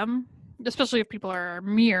about them, especially if people are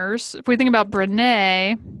mirrors. If we think about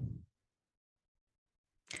Brene,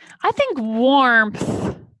 I think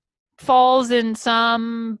warmth falls in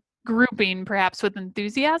some grouping, perhaps, with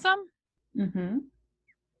enthusiasm. Mm-hmm.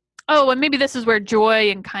 Oh, and maybe this is where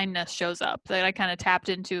joy and kindness shows up, that I kind of tapped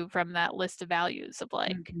into from that list of values of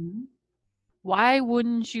like, Mm-hmm. why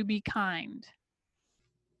wouldn't you be kind?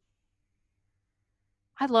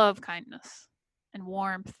 I love kindness and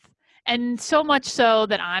warmth. And so much so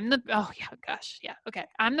that I'm the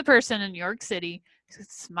person in New York City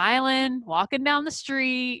smiling, walking down the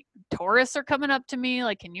street. Tourists are coming up to me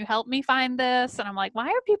like, can you help me find this? And I'm like, why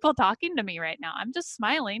are people talking to me right now? I'm just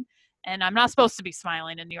smiling, and I'm not supposed to be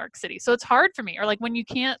smiling in New York City. So it's hard for me. Or like when you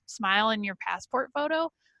can't smile in your passport photo,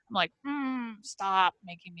 I'm like, stop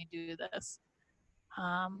making me do this.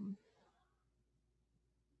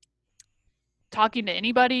 Talking to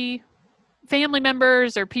anybody, family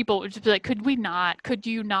members or people, would just be like, could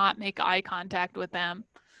you not make eye contact with them?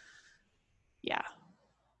 Yeah.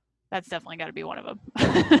 That's definitely got to be one of them.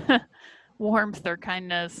 Warmth or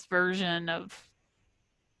kindness version of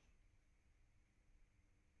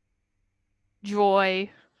joy.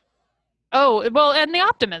 Oh, well, and the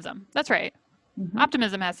optimism. That's right. Mm-hmm.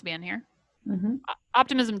 Optimism has to be in here. Mm-hmm.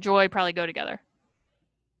 Optimism, joy probably go together.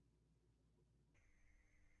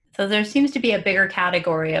 So there seems to be a bigger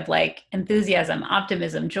category of like enthusiasm,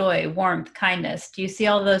 optimism, joy, warmth, kindness. Do you see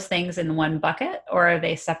all those things in one bucket, or are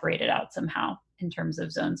they separated out somehow in terms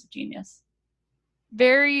of zones of genius?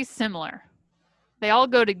 Very similar. They all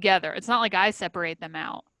go together. It's not like I separate them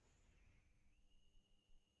out.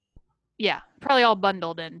 Yeah, probably all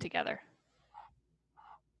bundled in together.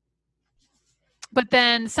 But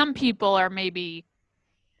then some people are maybe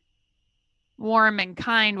warm and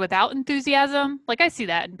kind without enthusiasm. Like I see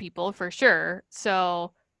that in people for sure.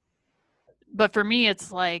 So, but for me,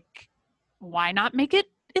 it's like, why not make it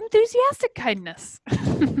enthusiastic kindness?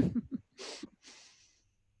 Mm-hmm.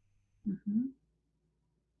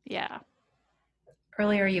 Yeah.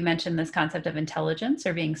 Earlier, you mentioned this concept of intelligence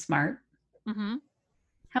or being smart. Mm-hmm.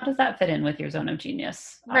 How does that fit in with your zone of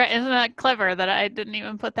genius? Right. Isn't that clever that I didn't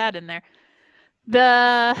even put that in there?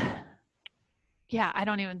 Yeah, I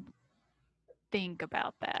don't even think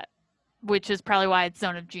about that, which is probably why it's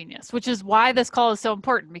zone of genius, which is why this call is so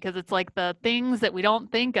important, because it's like the things that we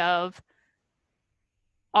don't think of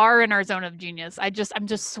are in our zone of genius. I'm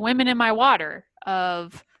just swimming in my water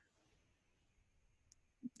of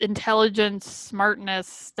intelligence, smartness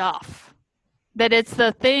stuff. That it's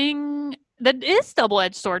the thing that is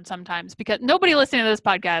double-edged sword sometimes, because nobody listening to this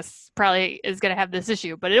podcast probably is going to have this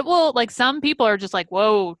issue, but it will, like, some people are just like,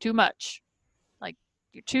 whoa, too much. Like,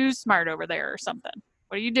 you're too smart over there or something.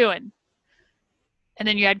 What are you doing? And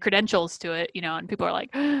then you add credentials to it, and people are like,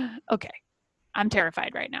 okay, I'm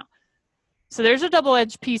terrified right now. So there's a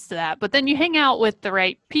double-edged piece to that. But then you hang out with the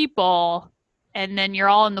right people, and then you're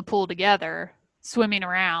all in the pool together, swimming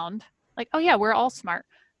around. Like, oh yeah, we're all smart.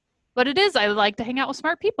 But I like to hang out with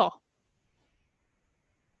smart people.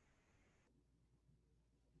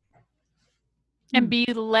 And be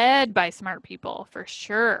led by smart people, for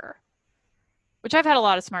sure. Which I've had a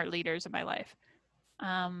lot of smart leaders in my life.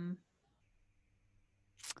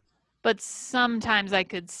 But sometimes I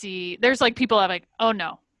could see, there's like people I'm like, oh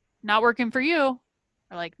no, not working for you.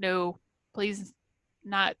 Or like, no, please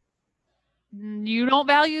not. You don't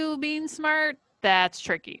value being smart? That's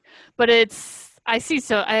tricky. But I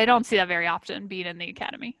don't see that very often being in the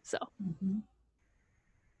academy. So,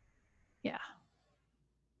 yeah.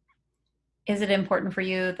 Is it important for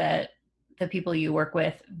you that the people you work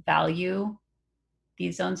with value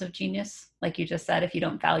these zones of genius? Like you just said, if you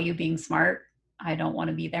don't value being smart, I don't want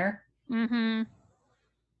to be there. Mm-hmm.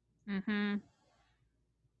 Mm-hmm.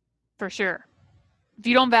 For sure. If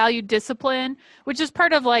you don't value discipline, which is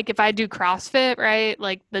part of like if I do CrossFit, right?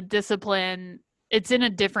 Like the discipline, it's in a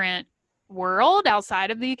different world outside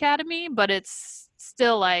of the academy, but it's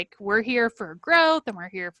still like we're here for growth and we're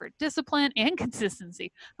here for discipline and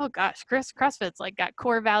consistency. Oh gosh, CrossFit's like got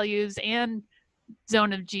core values and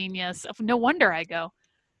zone of genius. No wonder I go.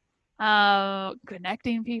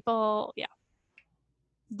 Connecting people, yeah.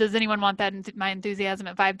 Does anyone want that my enthusiasm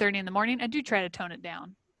at 5:30 in the morning? I do try to tone it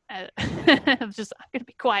down. I'm going to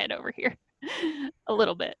be quiet over here a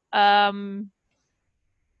little bit.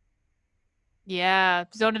 Yeah,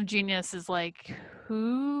 zone of genius is like,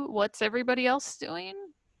 what's everybody else doing?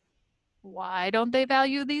 Why don't they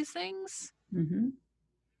value these things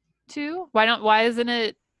too? Why is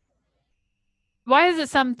it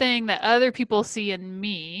something that other people see in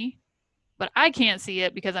me, but I can't see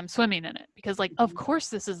it because I'm swimming in it? Because like, of course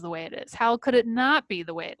this is the way it is. How could it not be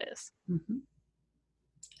the way it is? Mm-hmm.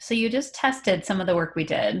 So you just tested some of the work we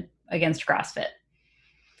did against CrossFit.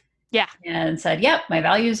 Yeah. And said, yep, my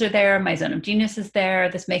values are there. My zone of genius is there.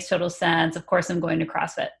 This makes total sense. Of course, I'm going to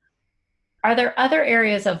CrossFit. Are there other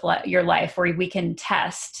areas of your life where we can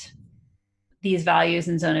test these values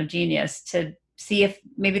and zone of genius to see if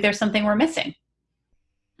maybe there's something we're missing?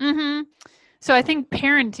 Mm-hmm. So I think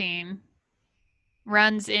parenting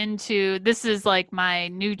runs into, this is like my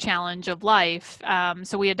new challenge of life.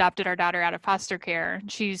 So we adopted our daughter out of foster care.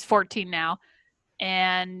 She's 14 now,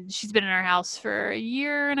 and she's been in our house for a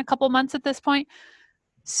year and a couple months at this point.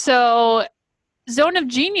 So zone of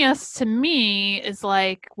genius to me is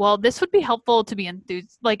like, well, this would be helpful to be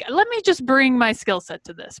enthused. Like, let me just bring my skill set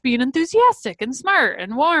to this, being enthusiastic and smart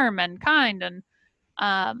and warm and kind and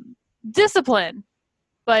discipline.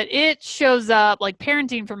 But it shows up like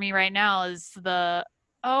parenting for me right now is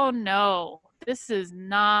oh no, this is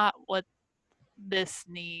not what this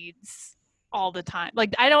needs all the time.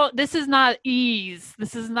 Like this is not ease.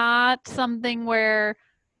 This is not something where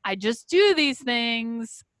I just do these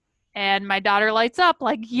things. And my daughter lights up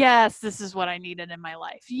like, yes, this is what I needed in my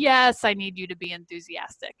life. Yes, I need you to be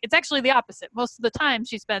enthusiastic. It's actually the opposite. Most of the time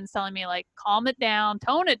she spends telling me like, calm it down,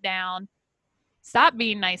 tone it down, stop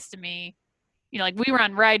being nice to me. Like we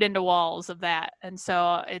run right into walls of that. And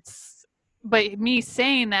so but me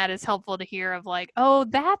saying that is helpful to hear of like, oh,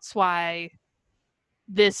 that's why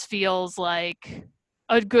this feels like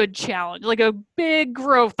a good challenge, like a big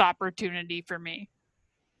growth opportunity for me.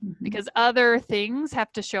 Because other things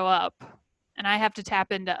have to show up and I have to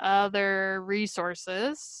tap into other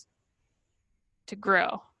resources to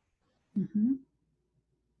grow.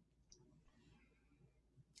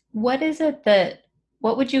 What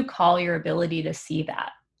would you call your ability to see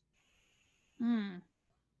that?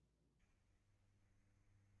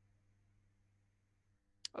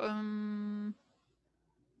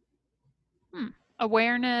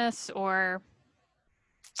 Awareness, or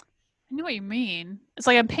I know what you mean. It's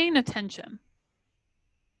like I'm paying attention.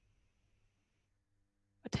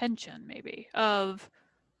 Attention, maybe, of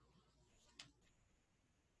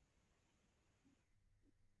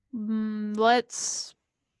let's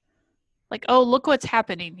like, oh, look what's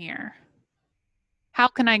happening here. How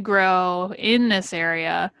can I grow in this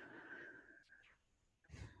area?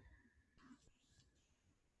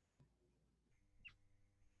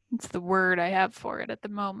 It's the word I have for it at the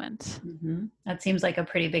moment. That seems like a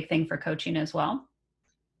pretty big thing for coaching as well.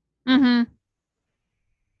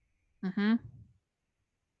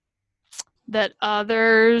 That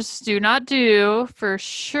others do not do, for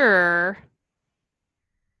sure.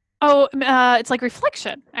 Oh, it's like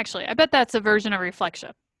reflection, actually. I bet that's a version of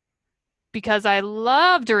reflection. Because I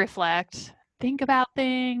love to reflect, think about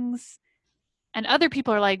things. And other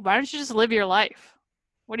people are like, why don't you just live your life?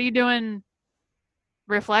 What are you doing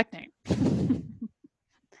reflecting? I'm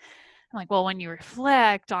like, well, when you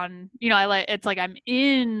reflect on, it's like I'm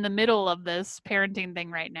in the middle of this parenting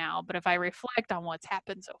thing right now. But if I reflect on what's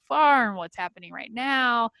happened so far and what's happening right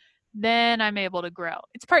now, then I'm able to grow.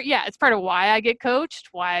 It's part of why I get coached,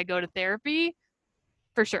 why I go to therapy,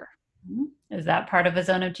 for sure. Is that part of a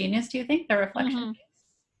zone of genius, do you think, the reflection?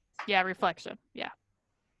 Yeah, reflection. Yeah.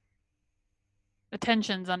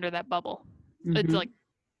 Attention's under that bubble. It's like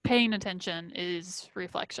paying attention is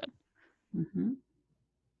reflection.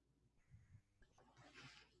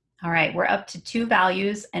 All right, we're up to 2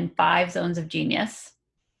 values and 5 zones of genius.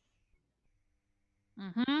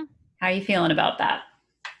 How are you feeling about that?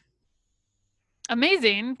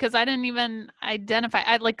 Amazing, because I didn't even identify.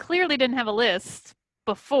 I clearly didn't have a list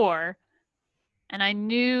before, and I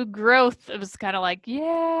knew growth. It was kind of like,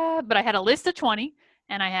 yeah, but I had a list of 20,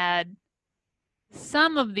 and I had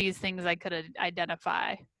some of these things I could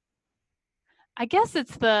identify. I guess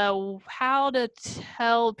it's the how to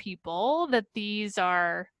tell people that these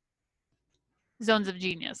are zones of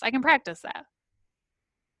genius. I can practice that.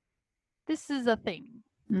 This is a thing.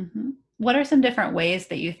 What are some different ways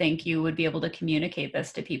that you think you would be able to communicate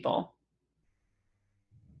this to people?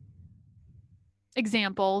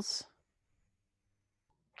 Examples.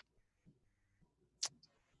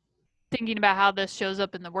 Thinking about how this shows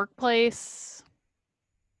up in the workplace.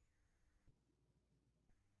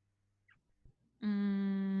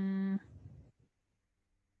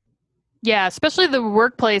 Yeah, especially the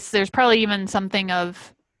workplace. There's probably even something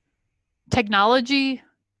of technology.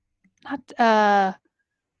 Not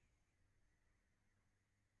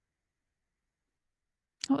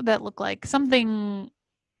what would that look like? Something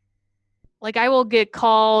like I will get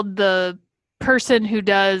called the person who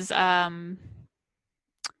does our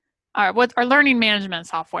learning management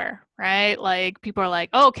software, right? Like people are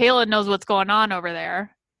like, oh, Kayla knows what's going on over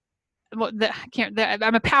there.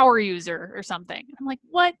 I'm a power user or something. I'm like,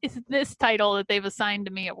 what is this title that they've assigned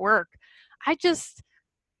to me at work? I just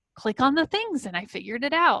click on the things and I figured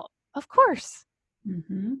it out. Of course.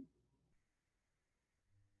 And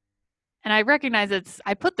I recognize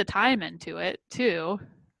I put the time into it too.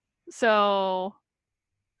 So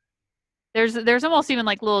there's almost even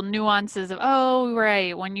like little nuances of, oh,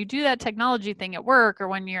 right, when you do that technology thing at work or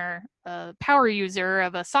when you're a power user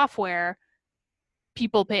of a software,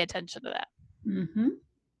 people pay attention to that.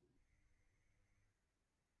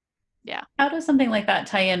 Yeah. How does something like that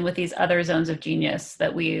tie in with these other zones of genius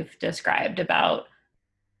that we've described about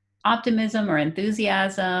optimism or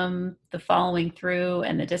enthusiasm, the following through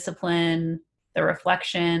and the discipline, the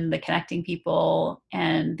reflection, the connecting people,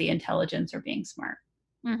 and the intelligence or being smart?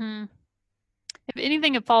 If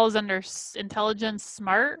anything, it falls under intelligence,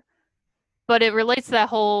 smart, but it relates to that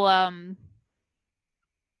whole,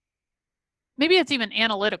 maybe it's even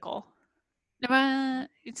analytical.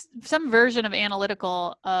 It's some version of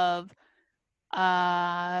analytical of,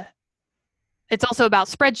 it's also about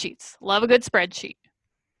spreadsheets. Love a good spreadsheet.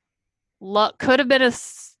 Could have been a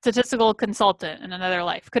statistical consultant in another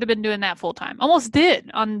life. Could have been doing that full time. Almost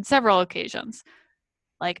did on several occasions.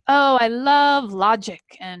 Like, oh, I love logic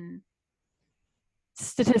and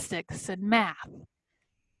statistics and math.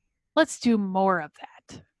 Let's do more of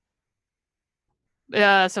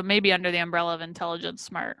that. So maybe under the umbrella of intelligent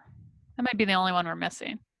smart. That might be the only one we're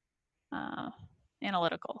missing.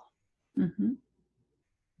 Analytical. Mm-hmm.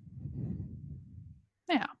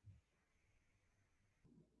 Yeah.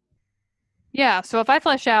 Yeah. So if I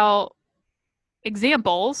flesh out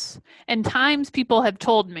examples and times people have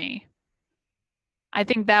told me, I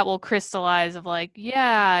think that will crystallize of like,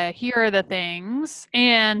 yeah, here are the things,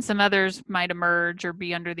 and some others might emerge or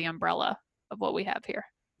be under the umbrella of what we have here.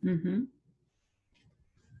 Mm-hmm.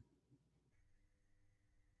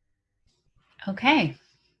 Okay.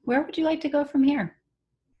 Where would you like to go from here?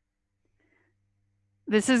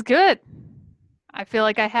 This is good. I feel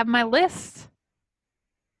like I have my list.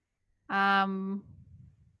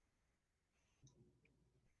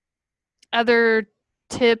 Other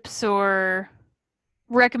tips or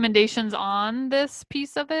recommendations on this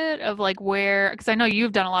piece of it, of like where, because I know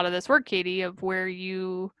you've done a lot of this work, Katie, of where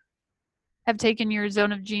you have taken your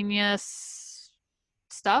zone of genius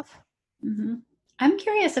stuff. Mm-hmm. I'm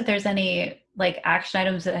curious if there's any like action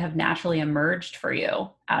items that have naturally emerged for you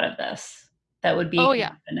out of this that would be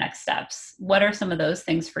the next steps. What are some of those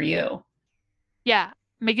things for you? Yeah,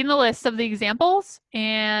 making the list of the examples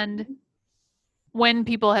and when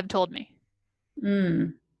people have told me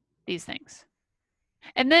these things.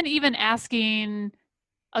 And then even asking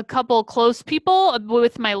a couple close people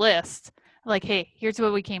with my list, like, hey, here's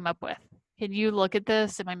what we came up with. Can you look at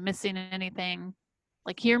this? Am I missing anything?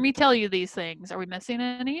 Like, hear me tell you these things. Are we missing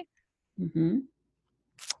any? Mm-hmm.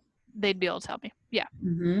 They'd be able to tell me. Yeah.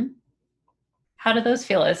 Mm-hmm. How do those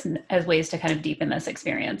feel as ways to kind of deepen this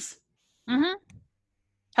experience? Mm-hmm.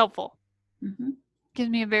 Helpful. Mm-hmm. Gives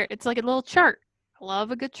me it's like a little chart. I love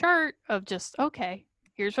a good chart of just, okay,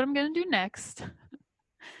 here's what I'm going to do next.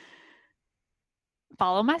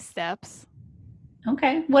 Follow my steps.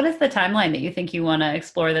 Okay. What is the timeline that you think you want to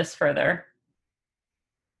explore this further?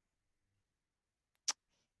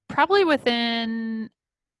 Probably within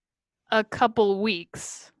a couple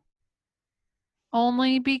weeks.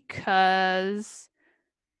 Only because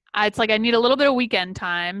it's like I need a little bit of weekend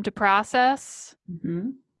time to process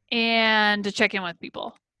and to check in with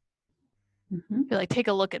people. Be like, take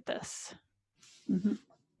a look at this.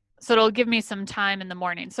 So it'll give me some time in the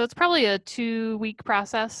morning. So it's probably a 2-week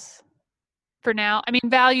process for now. I mean,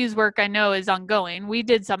 values work I know is ongoing. We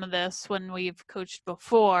did some of this when we've coached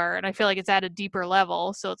before, and I feel like it's at a deeper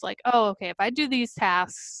level. So it's like, oh, okay, if I do these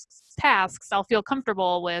tasks, I'll feel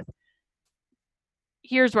comfortable with,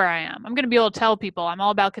 here's where I am. I'm going to be able to tell people I'm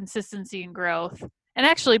all about consistency and growth. And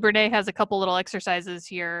actually, Brene has a couple little exercises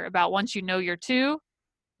here about once you know your 2,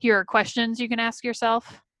 here are questions you can ask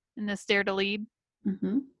yourself in this Dare to Lead.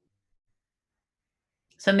 Mm-hmm.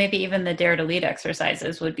 So maybe even the Dare to Lead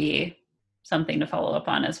exercises would be something to follow up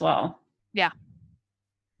on as well. Yeah.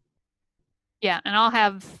 Yeah, and I'll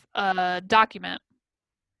have a document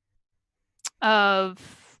of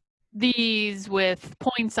these with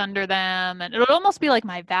points under them, and it'll almost be like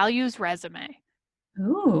my values resume.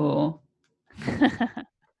 Ooh.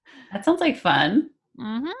 That sounds like fun.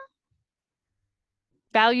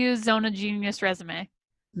 Values zone of genius resume.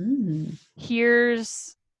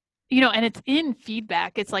 Here's, and it's in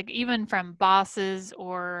feedback. It's like even from bosses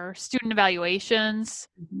or student evaluations,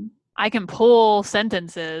 I can pull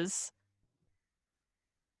sentences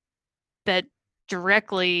that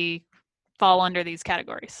directly fall under these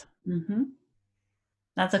categories.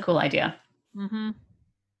 That's a cool idea. To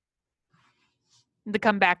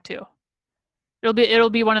come back to. It'll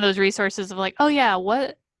be one of those resources of like, oh yeah,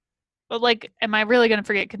 but like, am I really going to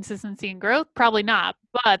forget consistency and growth? Probably not.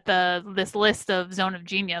 But this list of zone of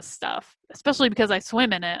genius stuff, especially because I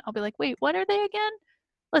swim in it, I'll be like, wait, what are they again?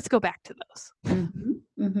 Let's go back to those.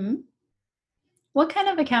 What kind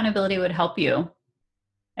of accountability would help you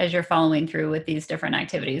as you're following through with these different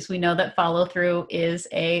activities? We know that follow through is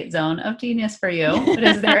a zone of genius for you, but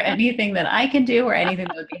is there anything that I can do or anything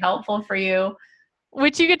that would be helpful for you?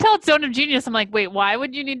 Which you could tell it's zone of genius. I'm like, wait, why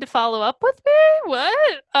would you need to follow up with me?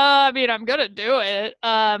 What? I mean, I'm going to do it.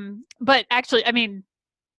 But actually, I mean,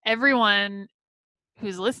 everyone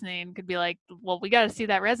who's listening could be like, well, we got to see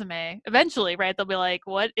that resume eventually, right? They'll be like,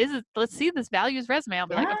 what is it? Let's see this values resume. I'll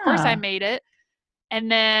be like, of course I made it. And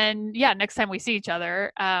then, next time we see each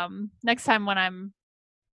other, next time when I'm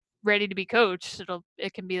ready to be coached,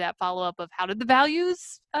 it can be that follow-up of how did the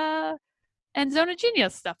values and zone of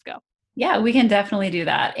genius stuff go? Yeah, we can definitely do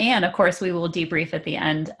that. And of course, we will debrief at the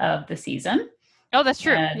end of the season. Oh, that's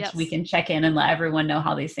true. And Yes. we can check in and let everyone know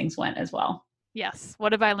how these things went as well. Yes.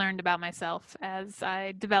 What have I learned about myself as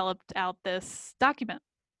I developed out this document?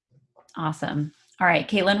 Awesome. All right,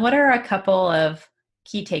 Caitlin, what are a couple of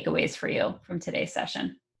key takeaways for you from today's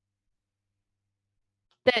session?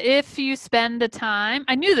 That if you spend the time,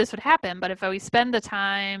 I knew this would happen, but if we spend the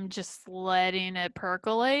time just letting it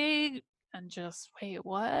percolate and just, wait,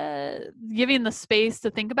 what? Giving the space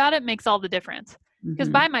to think about it makes all the difference. Because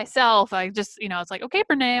by myself, I just, it's like, okay,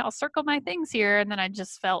 Brene, I'll circle my things here. And then I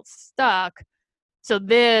just felt stuck. So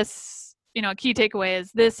this, a key takeaway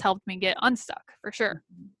is this helped me get unstuck for sure.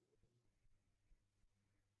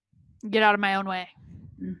 Get out of my own way.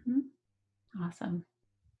 Awesome.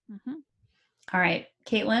 All right,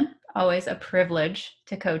 Caitlin, always a privilege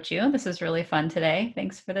to coach you. This is really fun today.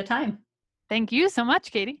 Thanks for the time. Thank you so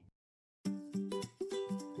much, Katie.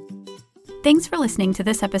 Thanks for listening to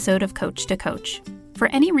this episode of Coach to Coach. For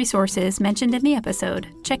any resources mentioned in the episode,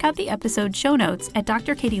 check out the episode show notes at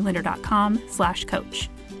drkatielinder.com/coach.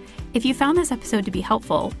 If you found this episode to be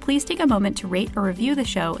helpful, please take a moment to rate or review the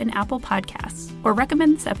show in Apple Podcasts or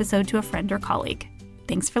recommend this episode to a friend or colleague.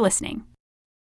 Thanks for listening.